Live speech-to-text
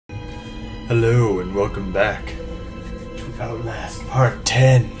Hello and welcome back to Outlast Part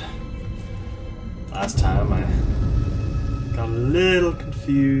 10. Last time I got a little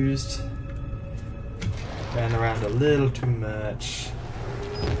confused, ran around a little too much,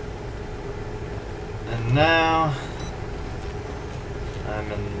 and now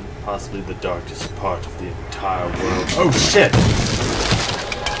I'm in possibly the darkest part of the entire world. Oh shit!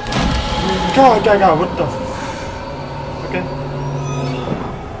 God, what the f... Okay.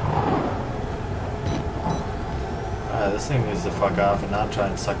 This thing needs to fuck off and not try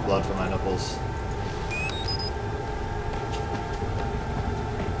and suck blood from my nipples.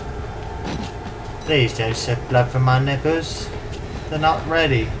 Please don't suck blood from my nipples. They're not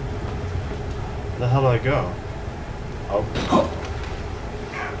ready. Where the hell do I go? Oh.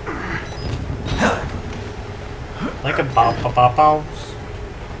 Like a bow.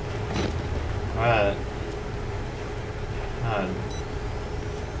 Alright. God.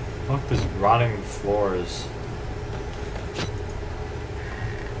 Look, there's rotting floors.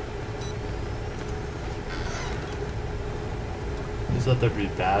 Please let there be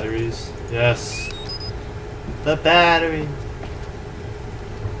batteries. Yes. The battery.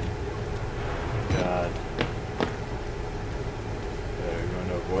 Oh God. Okay, we're going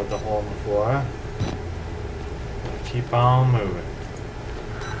to avoid the hole in the floor. Keep on moving.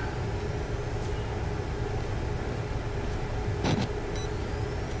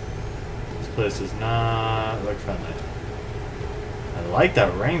 This place does not look friendly. I like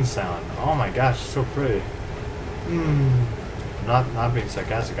that rain sound. Oh my gosh, it's so pretty. Not being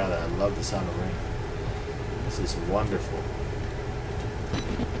sarcastic about that. I love the sound of rain. This is wonderful.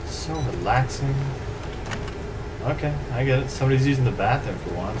 So relaxing. Okay, I get it. Somebody's using the bathroom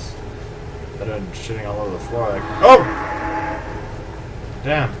for once. Better than shitting all over the floor. Like, oh!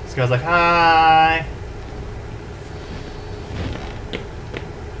 Damn. This guy's like, hi!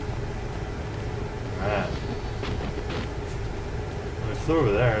 Alright. I flew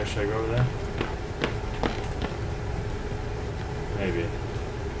over there. Should I go over there? Maybe.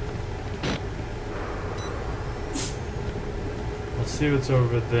 Let's see what's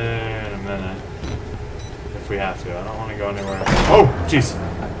over there in a minute. If we have to. I don't want to go anywhere. Oh! Jeez!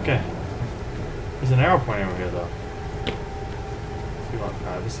 Okay. There's an arrow pointing over here, though. Do you want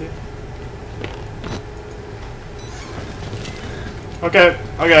privacy? Okay.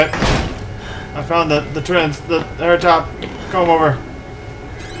 I found the twins. The air top. Come over.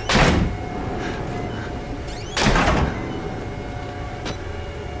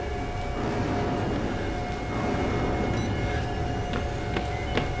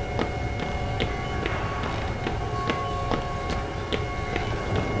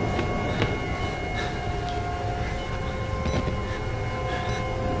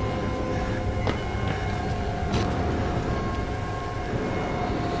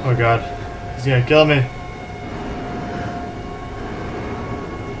 Oh God, he's gonna kill me.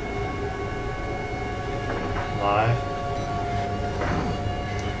 Lie.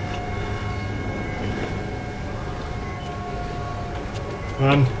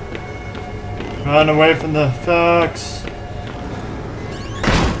 Run away from the thugs.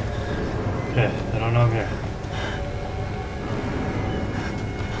 Okay, I don't know I'm here.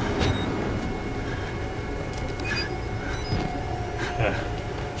 Okay.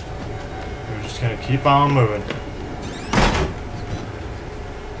 Gonna keep on moving.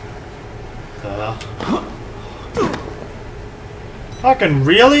 The hell? Fucking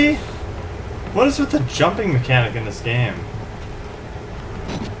really? What is with the jumping mechanic in this game?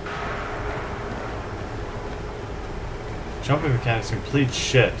 Jumping mechanic's complete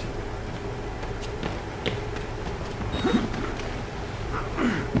shit.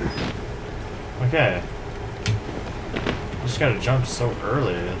 Okay. I just gotta jump so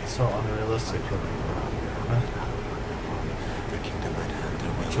early, it's so unrealistic. Huh?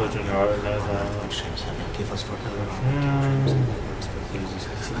 Children are my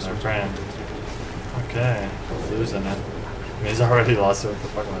friend. Okay, he's losing it. I mean, he's already lost it. What the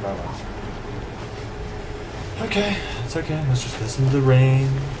fuck am I talking about? Okay, it's okay. Let's just listen to the rain.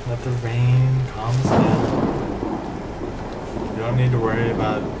 Let the rain calm us down. You don't need to worry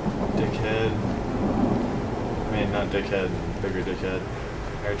about dickhead. I mean, not dickhead, bigger dickhead.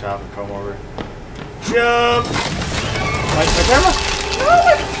 Air top and come over. Jump! My camera? Oh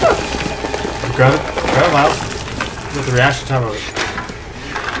my God! Grab it, Miles. Get the reaction time of it.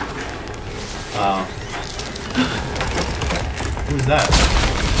 Who's that?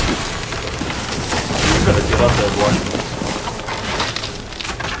 You better get up there, boy.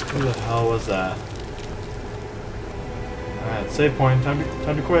 Who the hell was that? Alright, save point. Time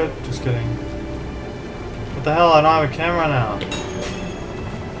to quit. Just kidding. What the hell? I don't have a camera now.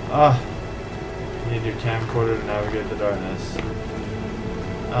 Need your camcorder to navigate the darkness.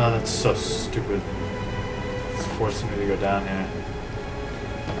 Oh, that's so stupid. It's forcing me to go down here.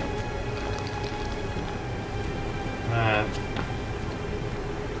 Man.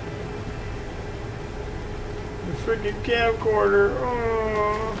 The freaking camcorder.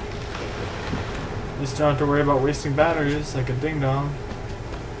 Oh. At least don't have to worry about wasting batteries like a ding dong.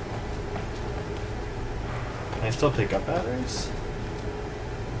 Can I still pick up batteries?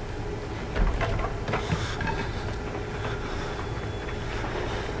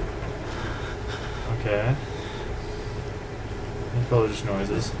 Okay. It's probably just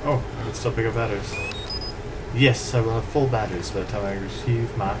noises. Oh, I can still pick up batteries. Yes, I will have full batteries by the time I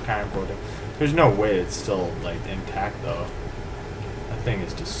receive my camcorder. There's no way it's still, like, intact, though. That thing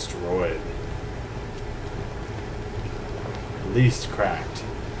is destroyed. At least cracked.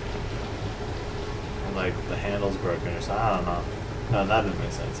 Or, like, the handle's broken or something. I don't know. No, that doesn't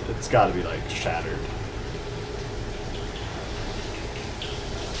make sense. It's gotta be, like, shattered.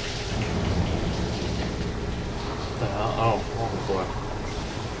 What the hell? Oh, boy.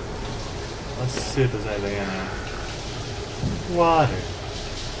 Let's see if there's anything in there. Water.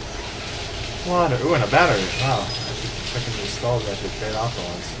 Water. Ooh, and a battery. Wow. I should check into the stalls. I should trade off the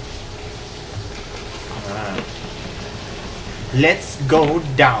ones. Alright. Let's go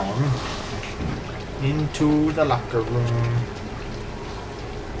down into the locker room.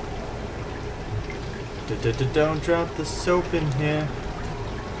 Don't drop the soap in here.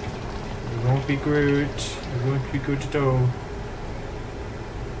 It won't be good. It won't be good at all.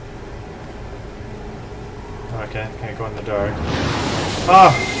 Okay, can't go in the dark.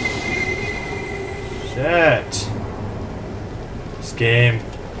 Oh! Shit! This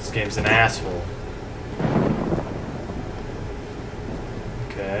game's an asshole.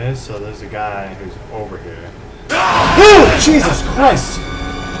 Okay, so there's a guy who's over here. Oh, Jesus Christ!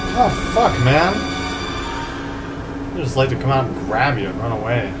 Oh, fuck, man. I just like to come out and grab you and run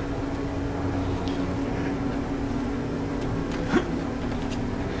away.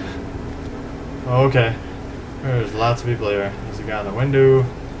 Okay. There's lots of people here. There's a guy in the window.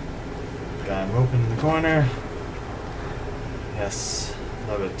 Guy open in the corner. Yes.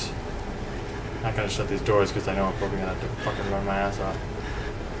 Love it. Not gonna shut these doors because I know I'm probably gonna have to fucking run my ass off.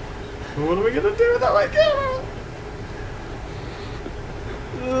 But what are we gonna do without my camera?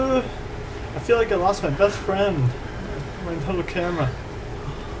 I feel like I lost my best friend. My little camera.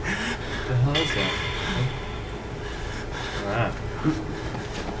 What the hell is that? Alright.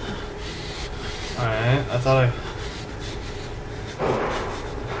 Alright, I thought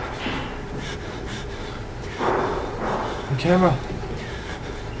the camera.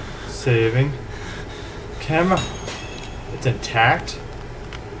 Saving. Camera. It's intact.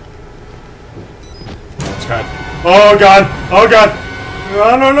 Let's try. Oh god! Oh god!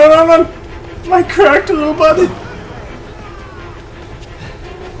 Run, run, run, run, run! My cracked little buddy!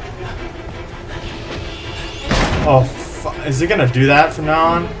 Oh, is it gonna do that from now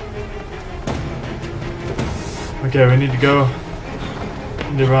on? Okay, we need to go. We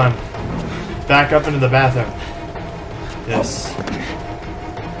need to run. Back up into the bathroom. Yes.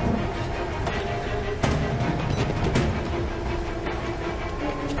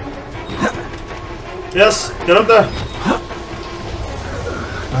 Yes, get up there.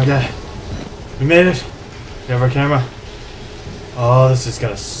 Okay. We made it. We have our camera. Oh, this is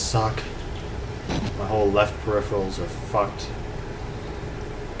gonna suck. My whole left peripherals are fucked.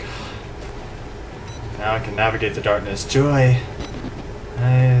 Now I can navigate the darkness. Joy!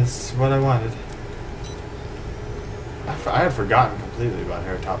 That's what I wanted. I had forgotten completely about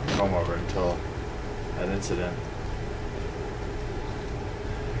Hair Top and Comb Over until that incident.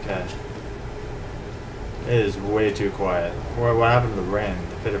 Okay. It is way too quiet. What happened to the rain?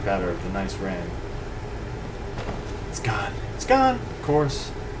 The pitter patter of the nice rain. It's gone. It's gone! Of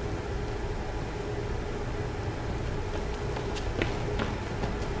course.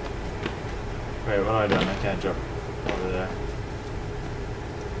 Wait, what am I doing? I can't jump over there.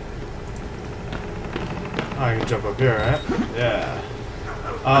 Oh, I can jump up here, right? Yeah.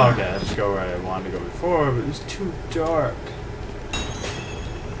 Oh, okay. Let's go where I wanted to go before, but it was too dark.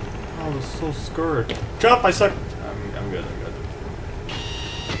 Oh, I was so scared. Jump! I suck! I'm good, I'm good.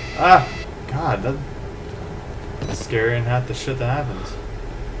 Ah! God, that's scary and half the shit that happens.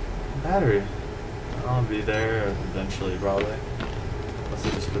 Battery. I'll be there eventually, probably. Unless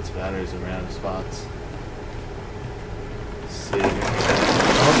it just puts batteries in random spots. Saving.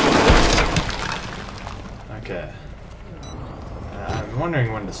 Oh. Okay. I'm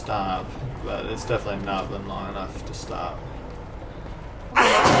wondering when to stop, but it's definitely not been long enough to stop.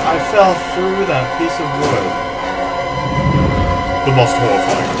 I fell through that piece of wood. The most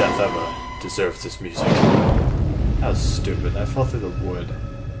horrifying death ever. deserves this music. That was stupid. I fell through the wood.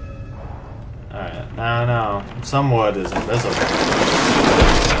 Alright, no. Some wood is invisible.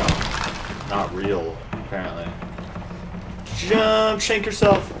 Not real, apparently. Jump! Shank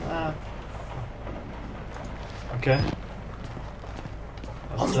yourself! Okay.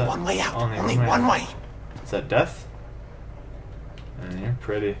 Only one way out. Only one one way. Is that death? You're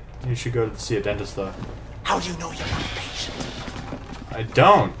pretty. You should go see a dentist, though. How do you know you're not a patient? I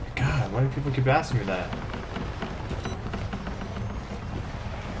don't. God, why do people keep asking me that?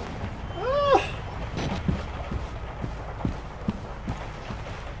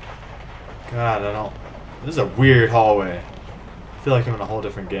 God, I don't... This is a weird hallway. I feel like I'm in a whole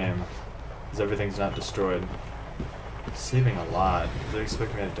different game. Because everything's not destroyed. Sleeping a lot. Do they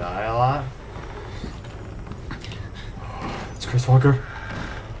expect me to die a lot? It's Chris Walker.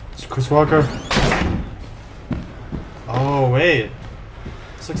 It's Chris Walker. Oh, wait.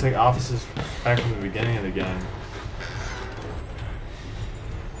 This looks like offices back from the beginning of the game.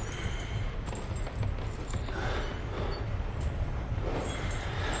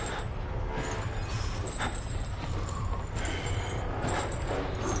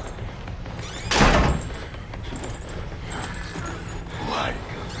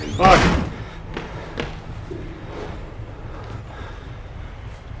 Fuck!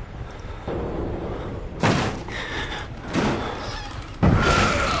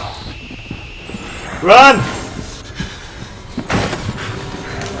 Run!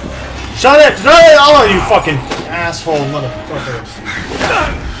 Shut it! Shut it! Oh, you fucking asshole motherfucker.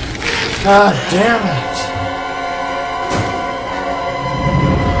 God damn it.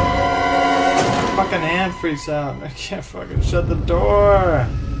 Fucking hand freaks out. I can't fucking shut the door.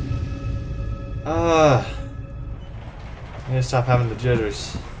 I need to stop having the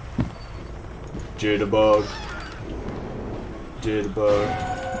jitters. Jitterbug. Jitterbug.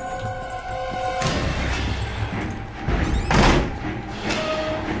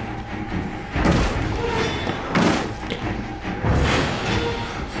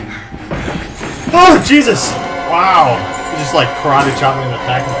 Oh, Jesus! Wow! He just like karate chopped me in the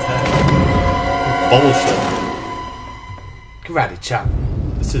back of the head. Bullshit. Karate chop.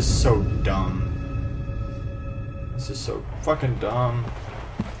 This is so dumb. This is so fucking dumb.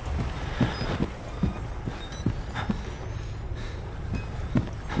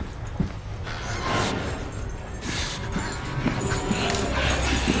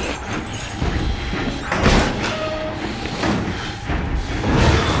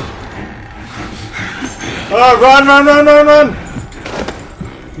 Oh, run, run, run, run, run!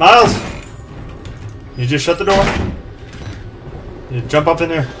 Miles! You just shut the door. You jump up in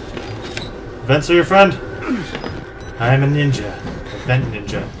there. Vents are your friend. I am a ninja. A vent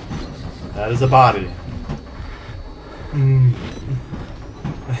ninja. That is a body.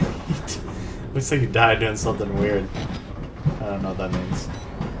 Looks like you died doing something weird. I don't know what that means.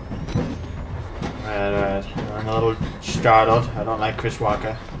 Alright. I'm a little startled. I don't like Chris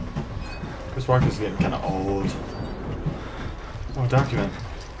Walker. Chris Walker's getting kind of old. Oh, document.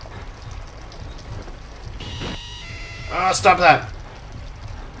 Ah, stop that!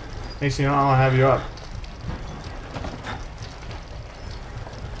 Makes me not want to have you up.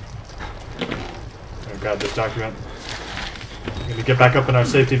 Oh god, this document. I'm gonna get back up in our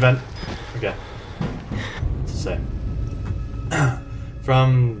safety vent. Okay. What's it say?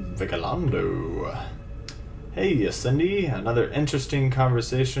 From Vigilando. Hey, Cindy. Another interesting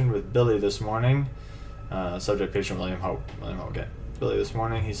conversation with Billy this morning. Subject patient William Hope. Okay. Billy this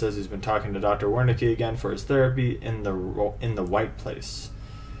morning. He says he's been talking to Dr. Wernicke again for his therapy in the White Place.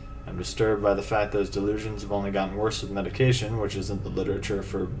 I'm disturbed by the fact that his delusions have only gotten worse with medication, which isn't the literature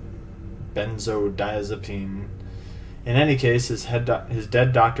for benzodiazepine. In any case, his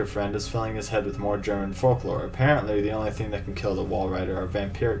dead doctor friend is filling his head with more German folklore. Apparently, the only thing that can kill the wall rider are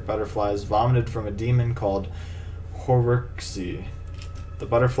vampiric butterflies vomited from a demon called Horrorxie. The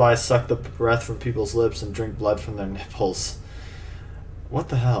butterflies suck the breath from people's lips and drink blood from their nipples. What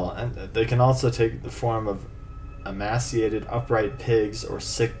the hell? And they can also take the form of emaciated upright pigs or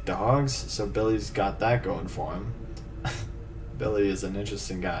sick dogs, so Billy's got that going for him. Billy is an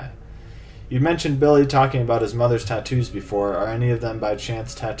interesting guy. You mentioned Billy talking about his mother's tattoos before. Are any of them by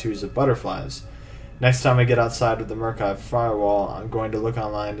chance tattoos of butterflies? Next time I get outside of the Murkoff firewall, I'm going to look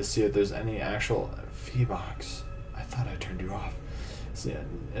online to see if there's any actual... Feebox. I thought I turned you off. See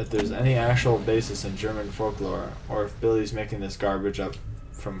if there's any actual basis in German folklore, or if Billy's making this garbage up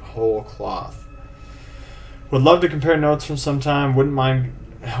from whole cloth. Would love to compare notes from some time. Wouldn't mind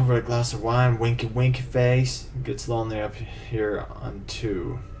over a glass of wine. Winky winky face. Gets lonely up here on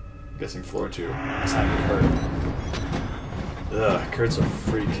 2. I'm guessing floor 2. That's not Kurt. Ugh, Kurt's a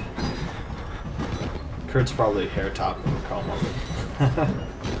freak. Kurt's probably hair top and comb over.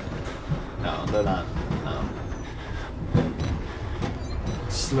 No, they're not. No.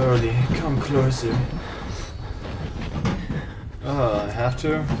 Slowly, come closer. Oh, I have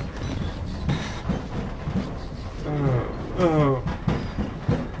to? Oh.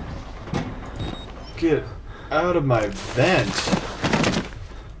 Get out of my vent.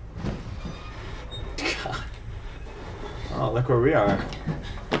 God. Oh, look where we are.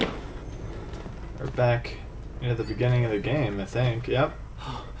 We're back near the beginning of the game, I think. Yep.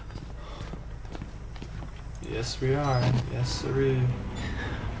 Yes, we are. Yes, sirree.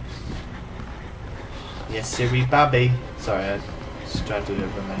 Yes, sirree, Bobby. Sorry, I distracted you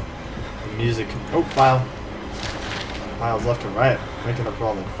from the music. Oh, file. Files left and right. Making up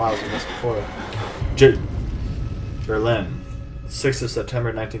all the files we missed before. Berlin. 6th of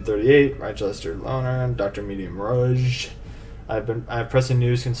September 1938. Rochester Loner. Dr. Medium Rouge. I have pressing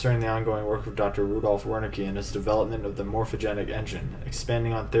news concerning the ongoing work of Dr. Rudolf Wernicke and his development of the morphogenic engine,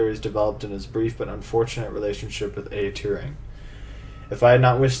 expanding on theories developed in his brief but unfortunate relationship with A. Turing. If I had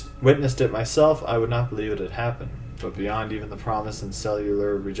not witnessed it myself, I would not believe it had happened. But beyond even the promise in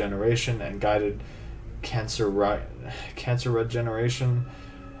cellular regeneration and guided cancer regeneration,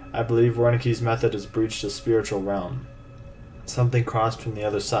 I believe Wernicke's method has breached the spiritual realm. Something crossed from the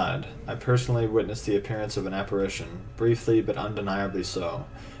other side. I personally witnessed the appearance of an apparition, briefly but undeniably so.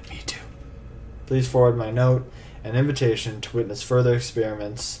 Me too. Please forward my note, an invitation to witness further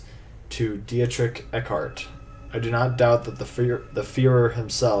experiments to Dietrich Eckart. I do not doubt that the Führer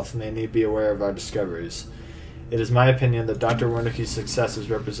himself may need be aware of our discoveries. It is my opinion that Dr. Wernicke's successes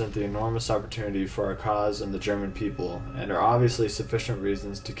represent the enormous opportunity for our cause and the German people, and are obviously sufficient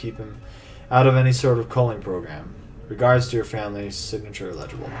reasons to keep him out of any sort of culling program. Regards to your family, signature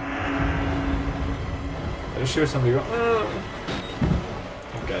illegible. I just hear somebody go, oh. I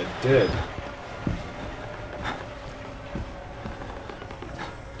think I did.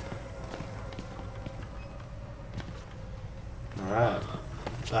 Alright.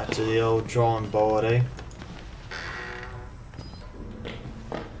 Back to the old drawing board, eh?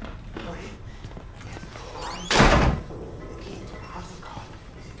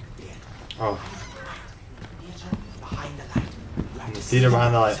 Oh. Theater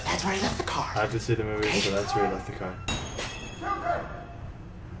behind the light. So that's where he left the car. I have to see the movie, so that's where he left the car. Children,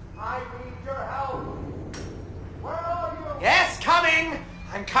 I need your help. Where are you? Yes, coming.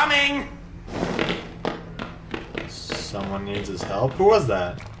 I'm coming. Someone needs his help. Who was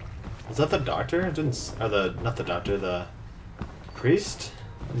that? Was that the doctor? It didn't. Or the not the doctor. The priest.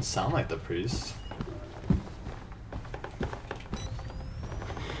 Didn't sound like the priest.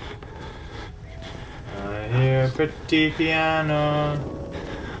 I hear a pretty piano.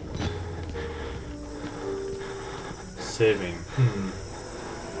 Saving.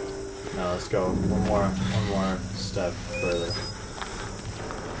 Now let's go one more step further.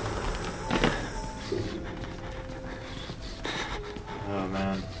 Oh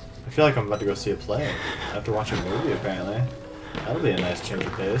man, I feel like I'm about to go see a play after watching a movie. Apparently, that'll be a nice change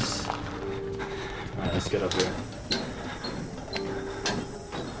of pace. All right, let's get up here.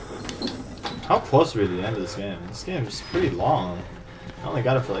 How close are we to the end of this game? This game is pretty long. I only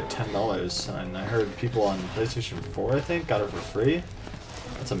got it for like $10, and I heard people on PlayStation 4, I think, got it for free.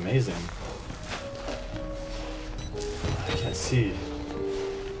 That's amazing. I can't see.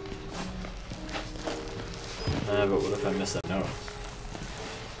 But what if I miss that note?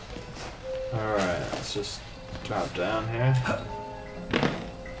 Alright, let's just drop down here.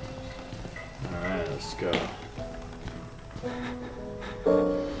 Alright, let's go.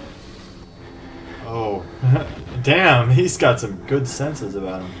 Oh, damn, he's got some good senses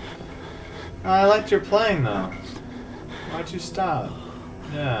about him. Oh, I liked your playing though. Why'd you stop?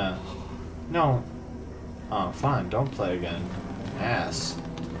 Yeah. No. Oh, fine, don't play again. Ass.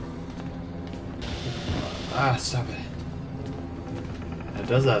 Ah, stop it. It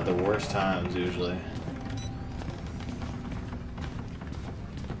does that at the worst times, usually.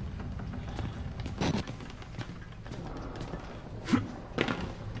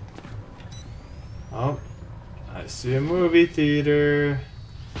 Oh, I see a movie theater.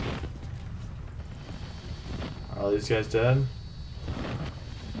 Are all these guys dead?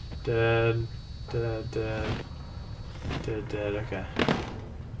 Dead, dead, dead, dead, dead, okay.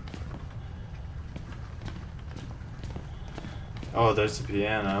 Oh, there's the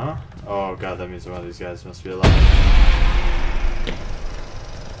piano. Oh god, that means one of these guys must be alive.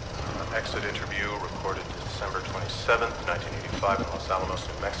 Exit interview recorded December 27th, 1985 in Los Alamos,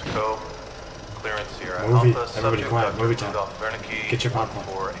 New Mexico. Clearance Sierra Movie. Alpha. Everybody Subject quiet. Dr. Movie time. Rudolf Wernicke, Get your popcorn.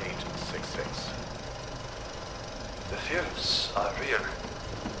 4866. The fears are real.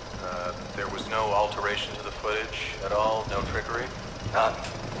 There was no alteration to the footage at all? No trickery? None.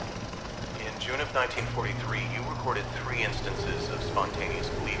 In June of 1943, you recorded 3 instances of spontaneous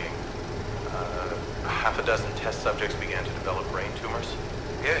bleeding. Half a dozen test subjects began to develop brain tumors.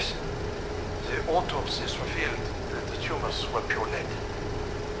 Yes. The autopsies revealed that the tumors were pure lead.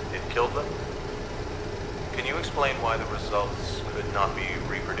 It killed them? Can you explain why the results could not be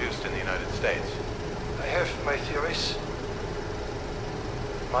reproduced in the United States? I have my theories.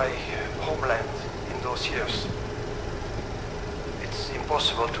 My homeland in those years. It's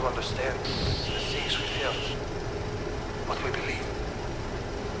impossible to understand the things we feel, what we believe.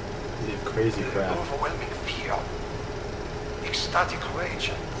 These crazy crap. Overwhelming fear, ecstatic rage,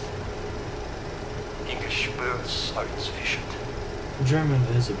 and English words are insufficient. German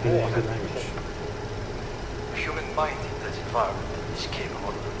is a pretty More good than language. The human mind in that environment is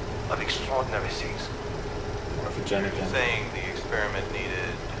capable of extraordinary things. Morphogenic You're and saying the experiment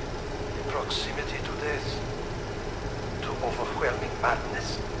needed... Proximity to death, to overwhelming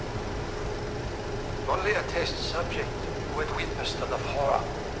madness. Only a test subject who had witnessed enough horror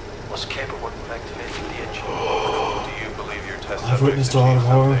was capable of activating the engine. Do you believe your test I've subjects witnessed a lot of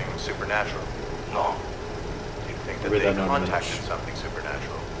achieved horror. something supernatural? No, Do you think that Read they that note in contacted English. something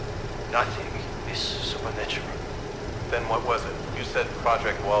supernatural? nothing is supernatural. Then what was it? You said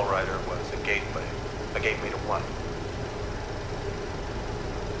Project Wallrider was a gateway. A gateway to what?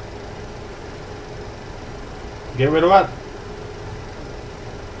 get rid of what?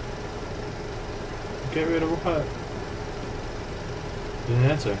 Get rid of what?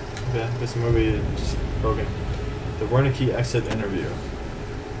 Didn't answer. Okay, this movie just broken. The Wernicke exit interview.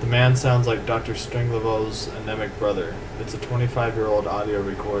 The man sounds like Dr. Stringlevo's anemic brother. It's a 25-year-old audio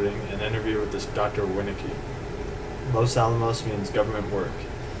recording, an interview with this Dr. Wernicke. Los Alamos means government work.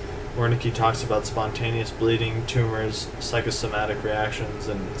 Wernicke talks about spontaneous bleeding, tumors, psychosomatic reactions,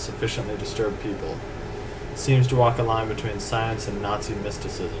 and sufficiently disturbed people. Seems to walk a line between science and Nazi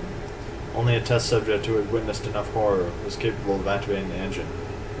mysticism. Only a test subject who had witnessed enough horror was capable of activating the engine,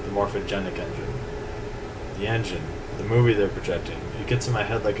 the morphogenic engine. The engine, the movie they're projecting. It gets in my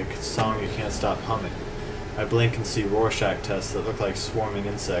head like a song you can't stop humming. I blink and see Rorschach tests that look like swarming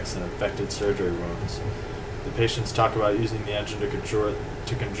insects and infected surgery wounds. The patients talk about using the engine to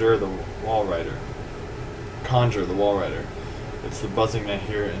conjure the Wallrider. Conjure the Wallrider. It's the buzzing I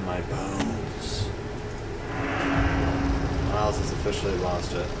hear in my bones. Miles has officially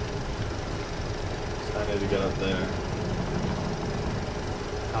lost it. So I need to get up there.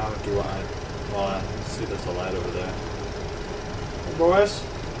 How do I? Well, I see there's a light over there. Hey boys,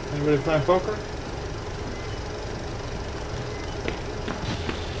 anybody playing poker?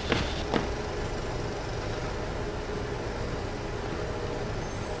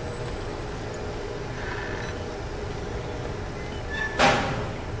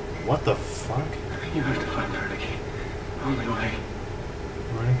 What the fuck? You need to find Wernicke. Only way.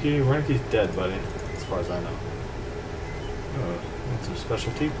 Wernicke's dead, buddy. As far as I know. Oh, got some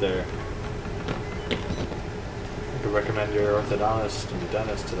special teeth there. I could recommend your orthodontist and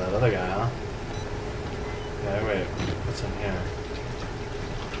dentist to that other guy, huh? Yeah, wait. What's in here?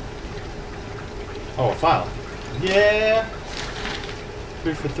 Oh, a file. Yeah!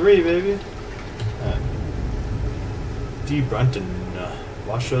 3 for 3, baby. D. Brunton.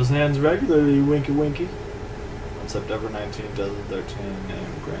 Wash those hands regularly, winky winky. On September 19, 2013,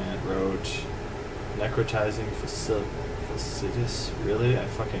 and Grant wrote, necrotizing facitis? Really? I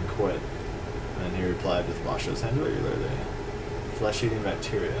fucking quit. And then he replied with, wash those hands regularly. Flesh-eating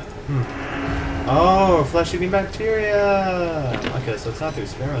bacteria. Oh, flesh-eating bacteria! Okay, so it's not the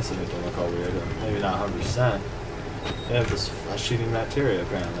experiments that make them look all weird, or maybe not 100%. They have this flesh-eating bacteria,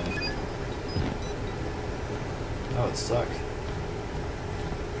 apparently. That would suck.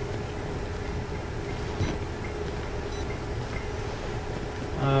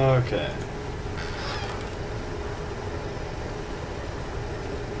 Okay.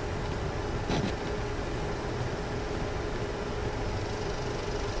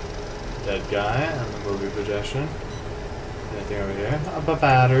 Dead guy on the movie projection. Anything over here? Up a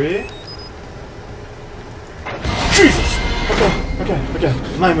battery. Jesus!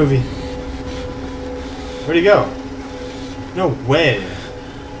 Okay. My movie. Where'd he go? No way.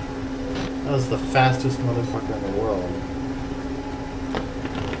 That was the fastest motherfucker in the world.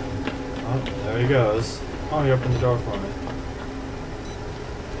 Oh, there he goes. Oh, he opened the door for me.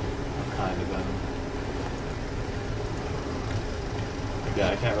 Kind of him.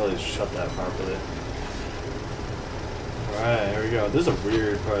 Yeah, I can't really shut that properly. Alright, here we go. This is a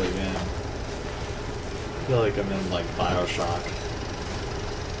weird part of the game. I feel like I'm in, like, Bioshock.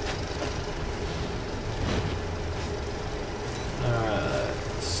 Alright,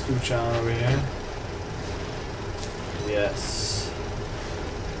 scooch on over here. Yes.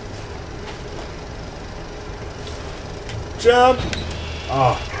 Jump!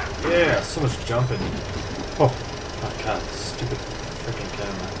 Oh, yeah, so much jumping. Oh, oh god, stupid freaking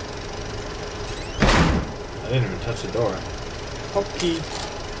camera. I didn't even touch the door. Oh, key.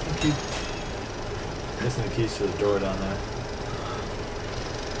 Thank you. Missing the keys to the door down there.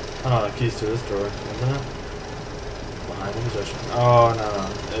 Oh no, the keys to this door, isn't it? Behind the possession. Oh no, no,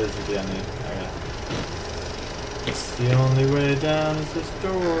 it is the end. Okay. It's the only way down is this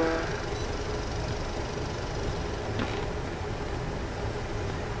door.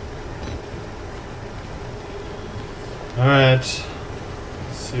 Alright. Let's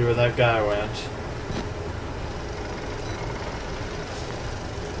see where that guy went.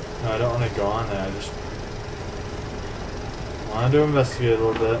 No, I don't want to go on there. I just wanted to investigate a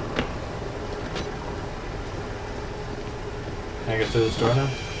little bit. Can I get through this door now?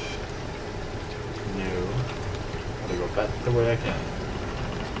 No. I'm gonna go back the way I can.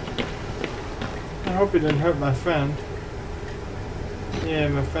 I hope he didn't hurt my friend. Yeah,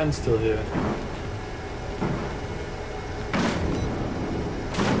 my friend's still here.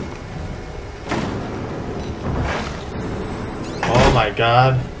 Oh my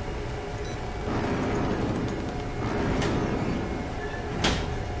god.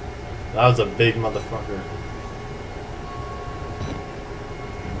 That was a big motherfucker.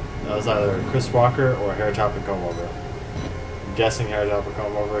 That was either Chris Walker or Hair Top and Comb Over. I'm guessing Hair Top and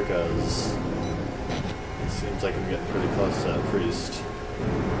Comb Over because it seems like I'm getting pretty close to that priest.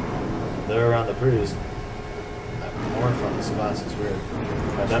 They're around the priest. More in front of this glass is weird.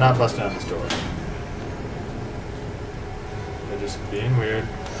 But they're not busting down this door. They're just being weird.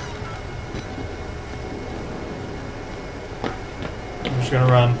 I'm just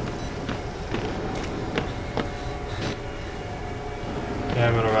gonna run. Yeah,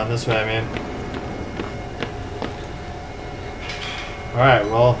 I'm gonna run this way, I mean. Alright,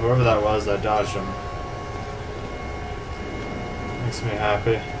 well, whoever that was, I dodged him. Makes me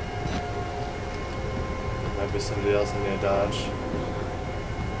happy. Might be somebody else I need to dodge.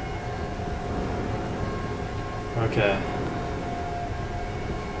 Okay.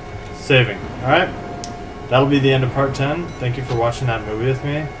 Saving. Alright. That'll be the end of part 10. Thank you for watching that movie with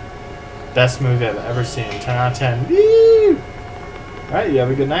me. Best movie I've ever seen. 10 out of 10. Woo! Alright, you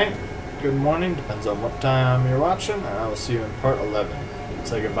have a good night. Good morning. Depends on what time you're watching. And I will see you in part 11.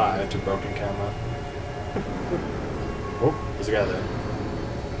 Say goodbye to broken camera. Oh, there's a guy there.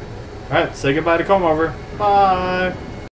 Alright, say goodbye to Comb Over. Bye!